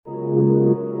And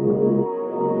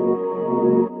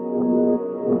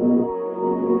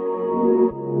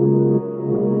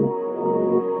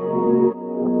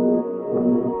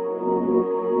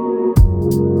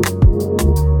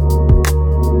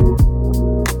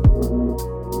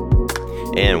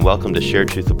welcome to Share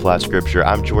Truth Applied Scripture.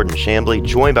 I'm Jordan Chambly,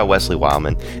 joined by Wesley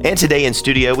Wildman. And today in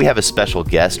studio, we have a special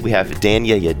guest. We have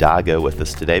Dania Yadago with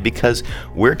us today because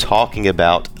we're talking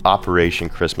about Operation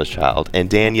Christmas Child. And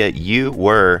Dania, you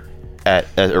were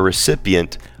a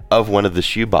recipient of one of the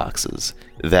shoe boxes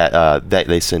that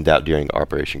they send out during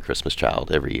Operation Christmas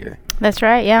Child every year. That's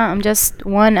right. Yeah, I'm just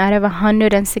one out of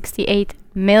 168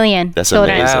 million That's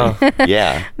children. amazing.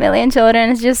 Yeah. Million children.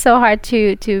 It's just so hard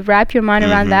to wrap your mind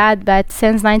around that. But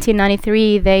since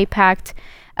 1993, they packed,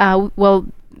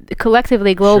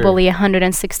 collectively, globally,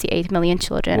 168 million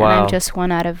children. Wow. And I'm just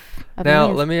one out of Now,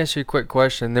 millions. let me ask you a quick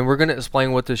question. Then we're going to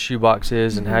explain what this shoebox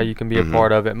is and how you can be a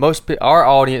part of it. Our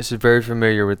audience is very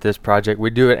familiar with this project. We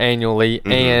do it annually,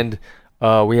 and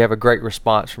we have a great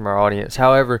response from our audience.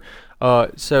 However,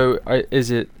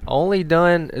 is it only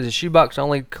done? Is the shoebox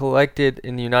only collected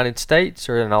in the United States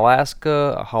or in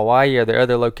Alaska, Hawaii? Are there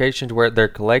other locations where they're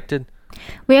collected?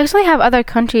 We actually have other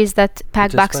countries that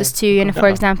pack Participate? boxes too. You know, for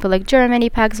example, like Germany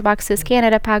packs boxes,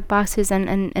 Canada pack boxes,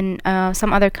 and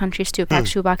some other countries too pack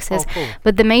shoe boxes. Oh, cool.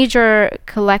 But the major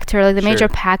collector, like the major Sure.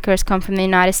 packers, come from the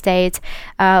United States.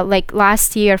 Like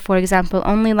last year, for example,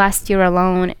 only last year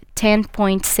alone,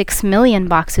 10.6 million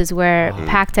boxes were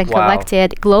packed and Wow.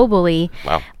 collected globally.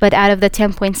 Wow. But out of the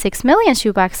 10.6 million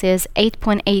shoe boxes,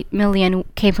 8.8 million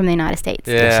came from the United States.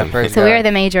 Yeah, amazing. praise So we God. are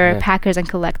the major Yeah. packers and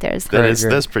collectors.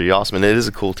 That's pretty awesome, and it is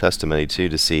a cool testimony too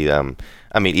to see. I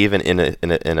mean, even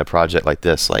in a project like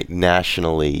this, like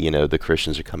nationally, you know, the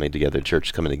Christians are coming together,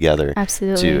 churches coming together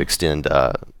Absolutely. to extend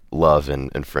love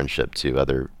and friendship to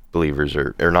other believers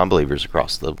or non-believers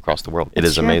across the world. It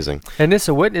is true. amazing. And it's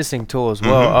a witnessing tool as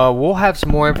well. We'll have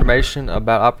some more information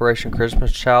about Operation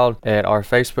Christmas Child at our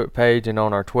Facebook page and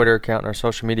on our Twitter account and our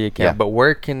social media account. Yeah. But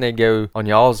where can they go on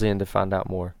y'all's end to find out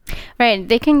more? Right,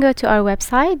 they can go to our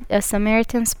website,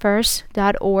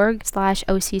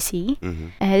 samaritanspurse.org/OCC.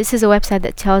 This is a website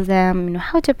that tells them, you know,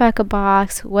 how to pack a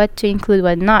box, what to include,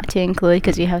 what not to include,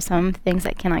 because you have some things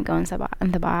that cannot go in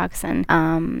the box, and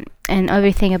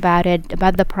everything about it,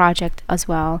 about the project as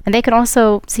well. And they can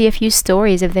also see a few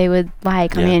stories if they would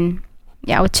like. Yeah. I mean,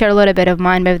 yeah, I would share a little bit of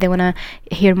mine, but if they want to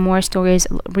hear more stories,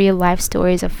 real life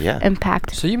stories of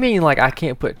impact. So you mean like I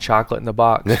can't put chocolate in the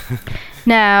box?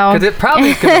 No. Because it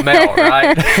probably could melt,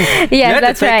 right? Yes, you have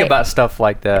that's to think right. about stuff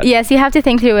like that. Yes, you have to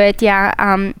think through it. Yeah,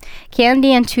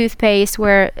 candy and toothpaste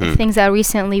were things that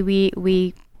recently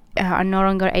we are no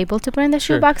longer able to put in the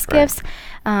Sure, shoebox right. gifts.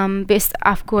 Based,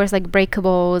 of course, like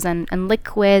breakables and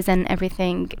liquids and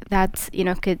everything that, you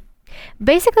know, could.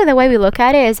 Basically, the way we look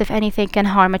at it is if anything can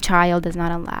harm a child is not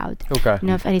allowed. Okay. You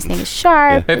know, if anything is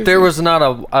sharp. If there was not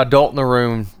an adult in the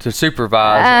room to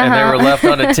supervise and they were left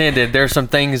unattended, there's some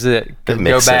things that could go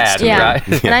makes sense bad, to me. Yeah. right?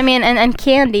 And I mean, and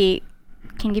candy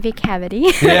can give you a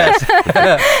cavity. Yes.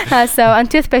 And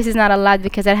toothpaste is not allowed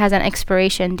because it has an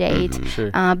expiration date.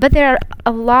 Sure. But there are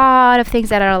a lot of things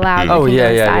that are allowed. that Oh, can go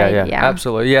yeah. inside.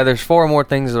 Absolutely. Yeah, there's 4 more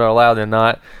things that are allowed than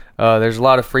not. There's a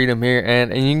lot of freedom here,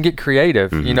 and you can get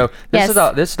creative. You know, this is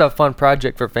a fun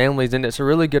project for families, and it's a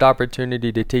really good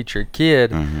opportunity to teach your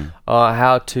kid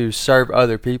how to serve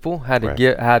other people, how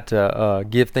to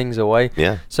give things away.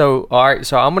 Yeah. So, all right.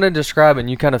 So I'm going to describe it, and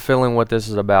you kind of fill in what this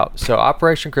is about. So,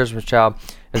 Operation Christmas Child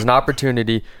is an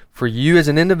opportunity for you as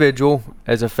an individual,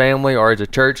 as a family, or as a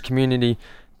church community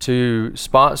to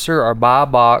sponsor or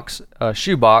buy a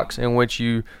shoe box in which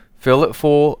you fill it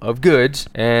full of goods,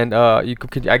 and you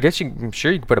could, I guess I'm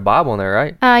sure you could put a Bible in there,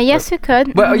 right? Yes, we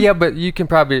could. But but you can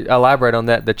probably elaborate on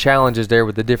that. The challenges there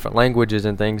with the different languages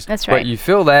and things. That's right. But you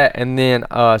fill that, and then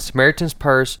Samaritan's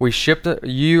Purse, we ship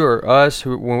you or us,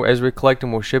 as we collect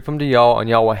them, we'll ship them to y'all, and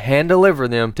y'all will hand deliver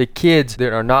them to kids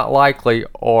that are not likely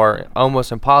or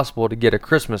almost impossible to get a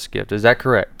Christmas gift. Is that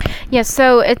correct? Yes,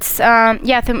 so it's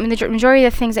the majority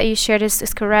of the things that you shared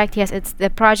is correct. Yes, it's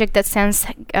the project that sends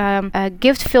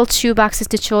gift-filled shoe boxes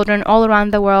to children all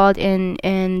around the world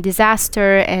in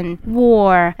disaster and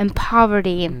war and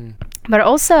poverty. But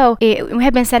also, we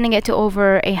have been sending it to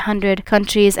over 100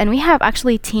 countries, and we have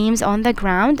actually teams on the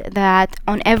ground that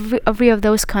on every of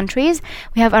those countries,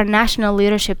 we have our national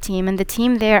leadership team, and the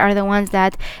team there are the ones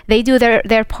that they do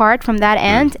their part from that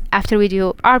end after we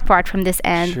do our part from this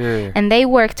end. Sure. And they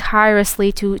work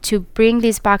tirelessly to bring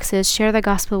these boxes, share the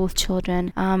gospel with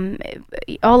children.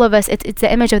 All of us, it's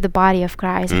the image of the body of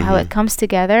Christ, how it comes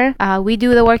together. We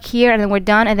do the work here, and then we're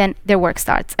done, and then their work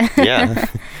starts. Yeah.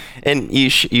 And you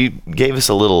gave us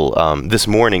a little this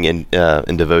morning in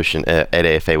devotion at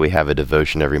AFA. We have a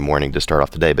devotion every morning to start off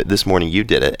the day, but this morning you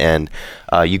did it, and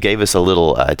you gave us a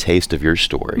little taste of your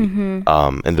story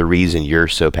and the reason you're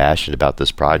so passionate about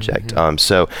this project.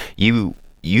 So you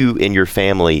and your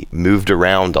family moved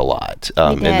around a lot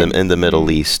in the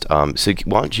Middle East. So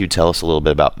why don't you tell us a little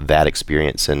bit about that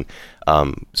experience and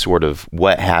sort of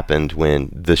what happened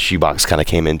when the shoebox kind of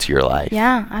came into your life?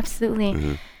 Yeah,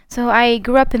 absolutely. So I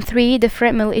grew up in 3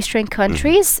 different Middle Eastern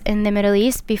countries in the Middle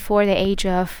East before the age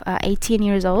of 18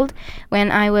 years old. When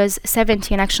I was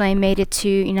 17, actually, I made it to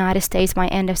United States by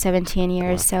end of 17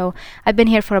 years. Wow. So I've been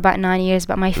here for about 9 years,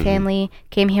 but my family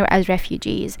came here as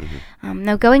refugees.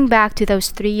 Now, going back to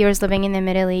those 3 years living in the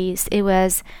Middle East, it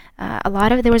was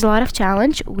there was a lot of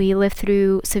challenge. We lived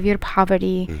through severe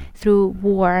poverty, through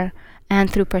war, and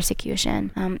through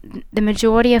persecution. The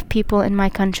majority of people in my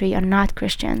country are not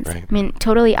Christians. Right. I mean,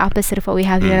 totally opposite of what we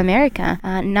have here in America.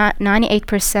 Not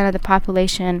 98% of the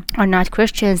population are not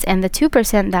Christians, and the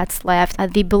 2% that's left,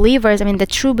 the believers, I mean, the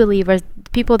true believers,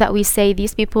 people that we say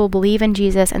these people believe in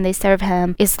Jesus and they serve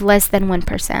Him, is less than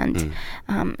 1%.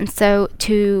 And so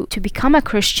to become a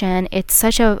Christian, it's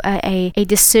such a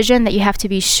decision that you have to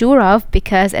be sure of,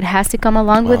 because it has to come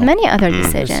along with many other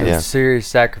decisions. It's a serious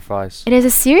sacrifice. It is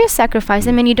a serious sacrifice.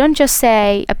 I mean, you don't just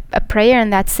say a prayer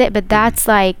and that's it, but that's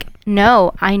like,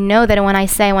 no, I know that when I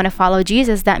say I want to follow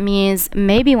Jesus, that means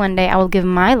maybe one day I will give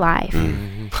my life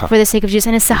for the sake of Jesus.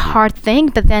 And it's a hard thing,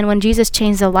 but then when Jesus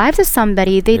changed the lives of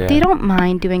somebody, they don't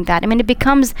mind doing that. I mean, it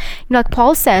becomes, like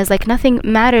Paul says, like nothing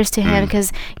matters to him,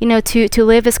 because, to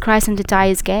live is Christ and to die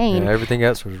is gain. Yeah, everything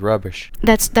else was rubbish.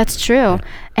 That's true.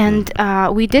 And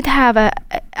we did have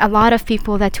a lot of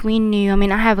people that we knew. I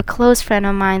mean, I have a close friend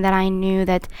of mine that I knew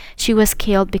that she was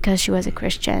killed because she was a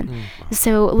Christian.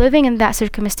 So living in that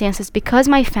circumstances, because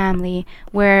my family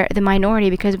were the minority,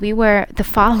 because we were the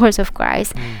followers of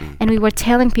Christ, and we were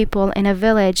telling people in a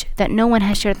village that no one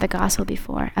has shared the gospel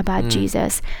before about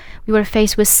Jesus, we were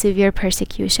faced with severe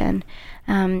persecution.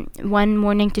 One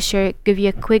morning, to give you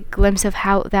a quick glimpse of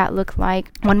how that looked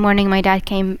like. One morning, my dad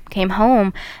came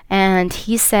home, and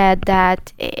he said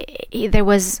that there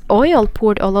was oil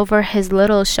poured all over his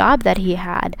little shop that he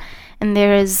had, and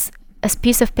there is a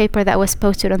piece of paper that was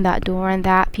posted on that door, and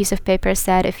that piece of paper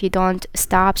said, if you don't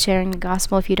stop sharing the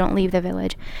gospel, if you don't leave the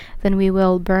village, then we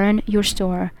will burn your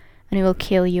store and we will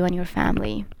kill you and your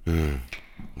family.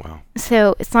 Wow.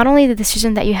 So it's not only the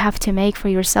decision that you have to make for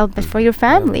yourself, but for your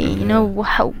family.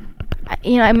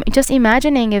 I'm just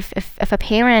imagining if a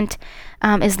parent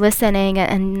is listening,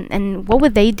 and what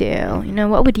would they do?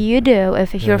 What would you do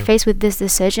if you're faced with this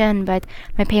decision? But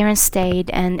my parents stayed,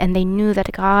 and they knew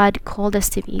that God called us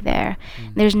to be there.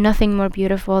 There's nothing more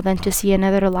beautiful than to see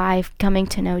another life coming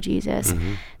to know Jesus.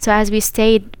 So as we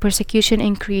stayed, persecution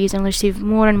increased, and received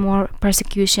more and more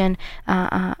persecution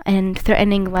and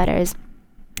threatening letters.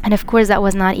 And of course, that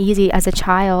was not easy. As a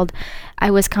child,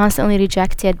 I was constantly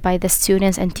rejected by the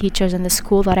students and teachers in the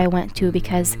school that I went to,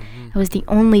 because I was the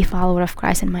only follower of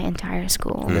Christ in my entire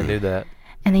school. And they knew that.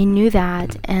 And they knew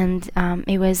that. And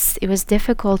it was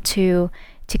difficult to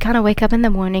kind of wake up in the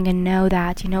morning and know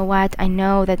that,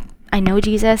 I know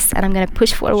Jesus, and I'm going to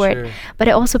push forward. Sure. But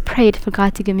I also prayed for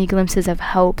God to give me glimpses of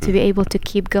hope, to be able to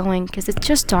keep going, because it's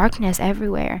just darkness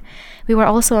everywhere. We were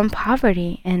also in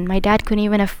poverty, and my dad couldn't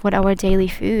even afford our daily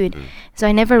food. So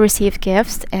I never received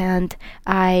gifts, and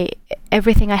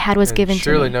everything I had was given to me.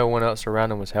 Surely no one else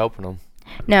around him was helping them.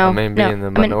 No, being the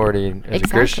minority as a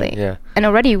Christian. Yeah. And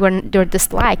already we're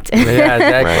disliked. Yeah,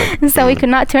 exactly. So we could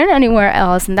not turn anywhere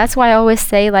else. And that's why I always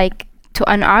say,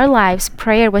 in our lives,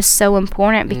 prayer was so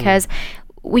important, because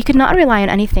we could not rely on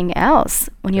anything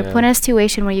else. When you're put in a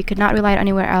situation where you could not rely on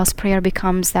anywhere else, prayer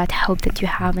becomes that hope that you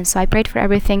have. And so I prayed for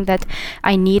everything that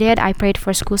I needed. I prayed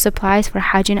for school supplies, for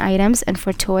hygiene items, and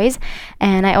for toys.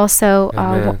 And I also,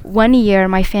 1 year,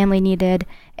 my family needed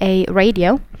a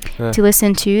radio to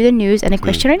listen to the news and a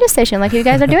Christian radio station like you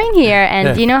guys are doing here.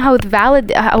 And you know how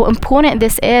important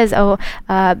this is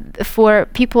for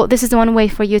people. This is the one way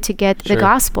for you to get the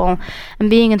gospel. And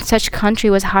being in such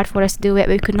country was hard for us to do it.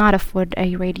 We could not afford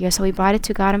a radio, so we brought it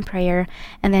to God in prayer.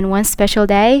 And then one special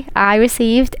day, I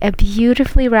received a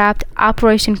beautifully wrapped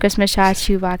Operation Christmas Child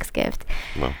shoebox gift.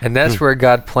 Wow. And that's where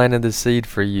God planted the seed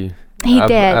for you. He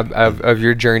did. Of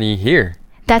your journey here.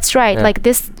 That's right. Yeah. Like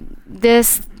this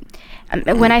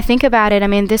when I think about it, I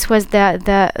mean, this was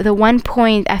the one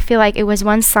point. I feel like it was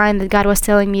one sign that God was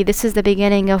telling me this is the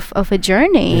beginning of a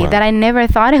journey that I never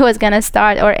thought it was going to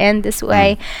start or end this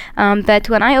way. But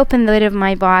when I opened the lid of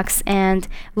my box and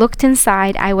looked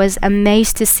inside, I was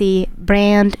amazed to see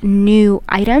brand new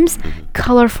items,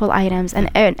 colorful items, and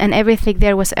everything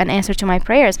there was an answer to my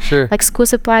prayers. Sure. Like school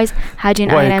supplies,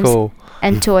 hygiene items,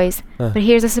 and toys. But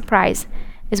here's the surprise.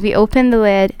 As we opened the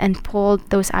lid and pulled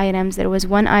those items, there was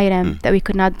one item that we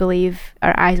could not believe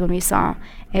our eyes when we saw.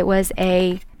 It was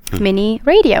a mini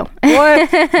radio.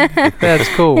 What? That's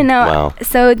cool. Wow.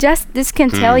 So just this can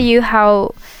tell you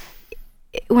how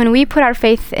when we put our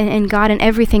faith in God and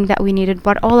everything that we needed,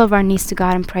 brought all of our needs to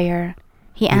God in prayer,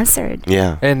 He answered.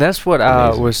 Yeah. And that's what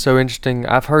was so interesting.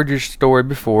 I've heard your story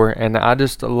before, and I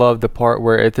just love the part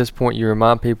where at this point you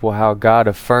remind people how God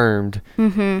affirmed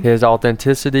His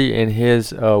authenticity and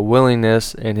His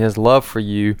willingness and His love for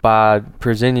you by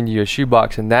presenting you a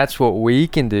shoebox. And that's what we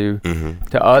can do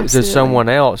to someone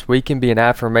else. We can be an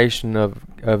affirmation of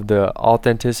the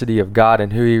authenticity of God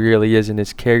and who He really is and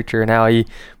His character and how He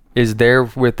is there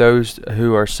with those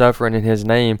who are suffering in His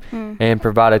name and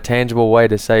provide a tangible way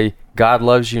to say, God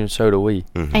loves you and so do we.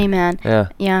 Amen.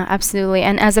 Yeah, absolutely.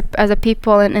 And as a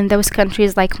people in those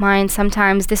countries like mine,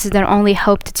 sometimes this is their only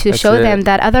hope to show them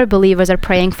that other believers are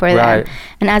praying for them.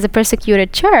 And as a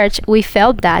persecuted church, we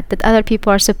felt that other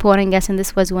people are supporting us, and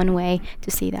this was one way to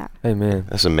see that. Amen.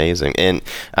 That's amazing. And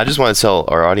I just want to tell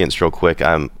our audience real quick,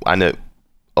 I know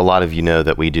a lot of you know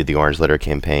that we do the Orange Letter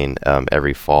campaign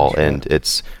every fall, and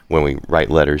it's when we write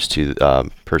letters to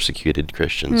persecuted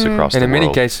Christians across the world. And in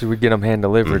many cases, we get them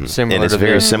hand-delivered, similar and it's to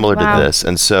very this. similar to this.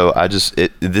 And so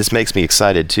this makes me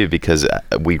excited, too, because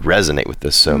we resonate with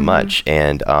this so much.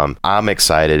 And I'm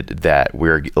excited that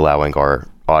we're allowing our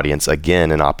audience,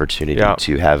 again, an opportunity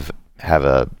to have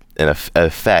an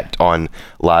effect on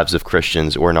lives of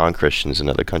Christians or non-Christians in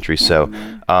other countries. So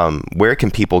where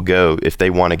can people go if they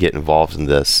want to get involved in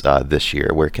this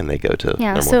year? Where can they go to learn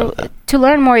more about that? To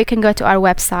learn more, you can go to our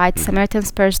website,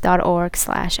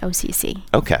 samaritanspurs.org/OCC.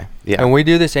 Okay. Yeah. And we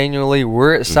do this annually.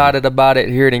 We're excited about it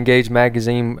here at Engage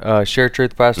Magazine, Share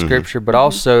Truth by Scripture, but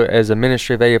also as a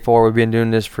ministry of AFR, we've been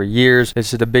doing this for years.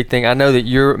 This is the big thing. I know that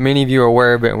many of you are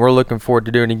aware of it, and we're looking forward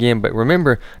to doing it again. But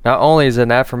remember, not only is it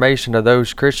an affirmation to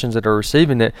those Christians that are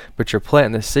receiving it, but you're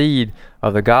planting the seed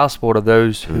of the gospel to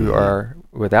those who are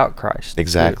without Christ.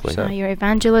 Exactly. So. You're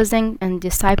evangelizing and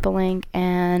discipling,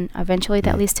 and eventually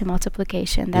that leads to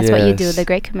multiplication. That's what you do, the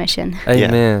Great Commission.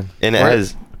 Amen. And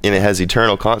it has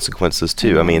eternal consequences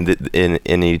too. I mean, in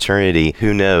eternity,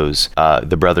 who knows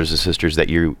the brothers and sisters that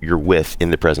you're with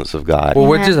in the presence of God. Well,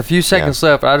 with just a few seconds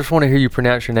left, I just want to hear you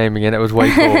pronounce your name again. It was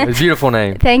way cool. It's a beautiful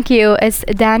name. Thank you. It's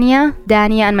Dania,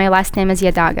 and my last name is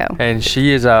Yadago. And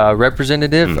she is a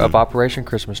representative of Operation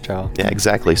Christmas Child. Yeah,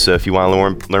 exactly. So if you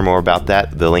want to learn more about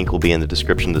that, the link will be in the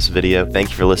description of this video.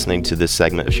 Thank you for listening to this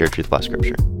segment of Share Truth by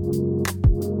Scripture.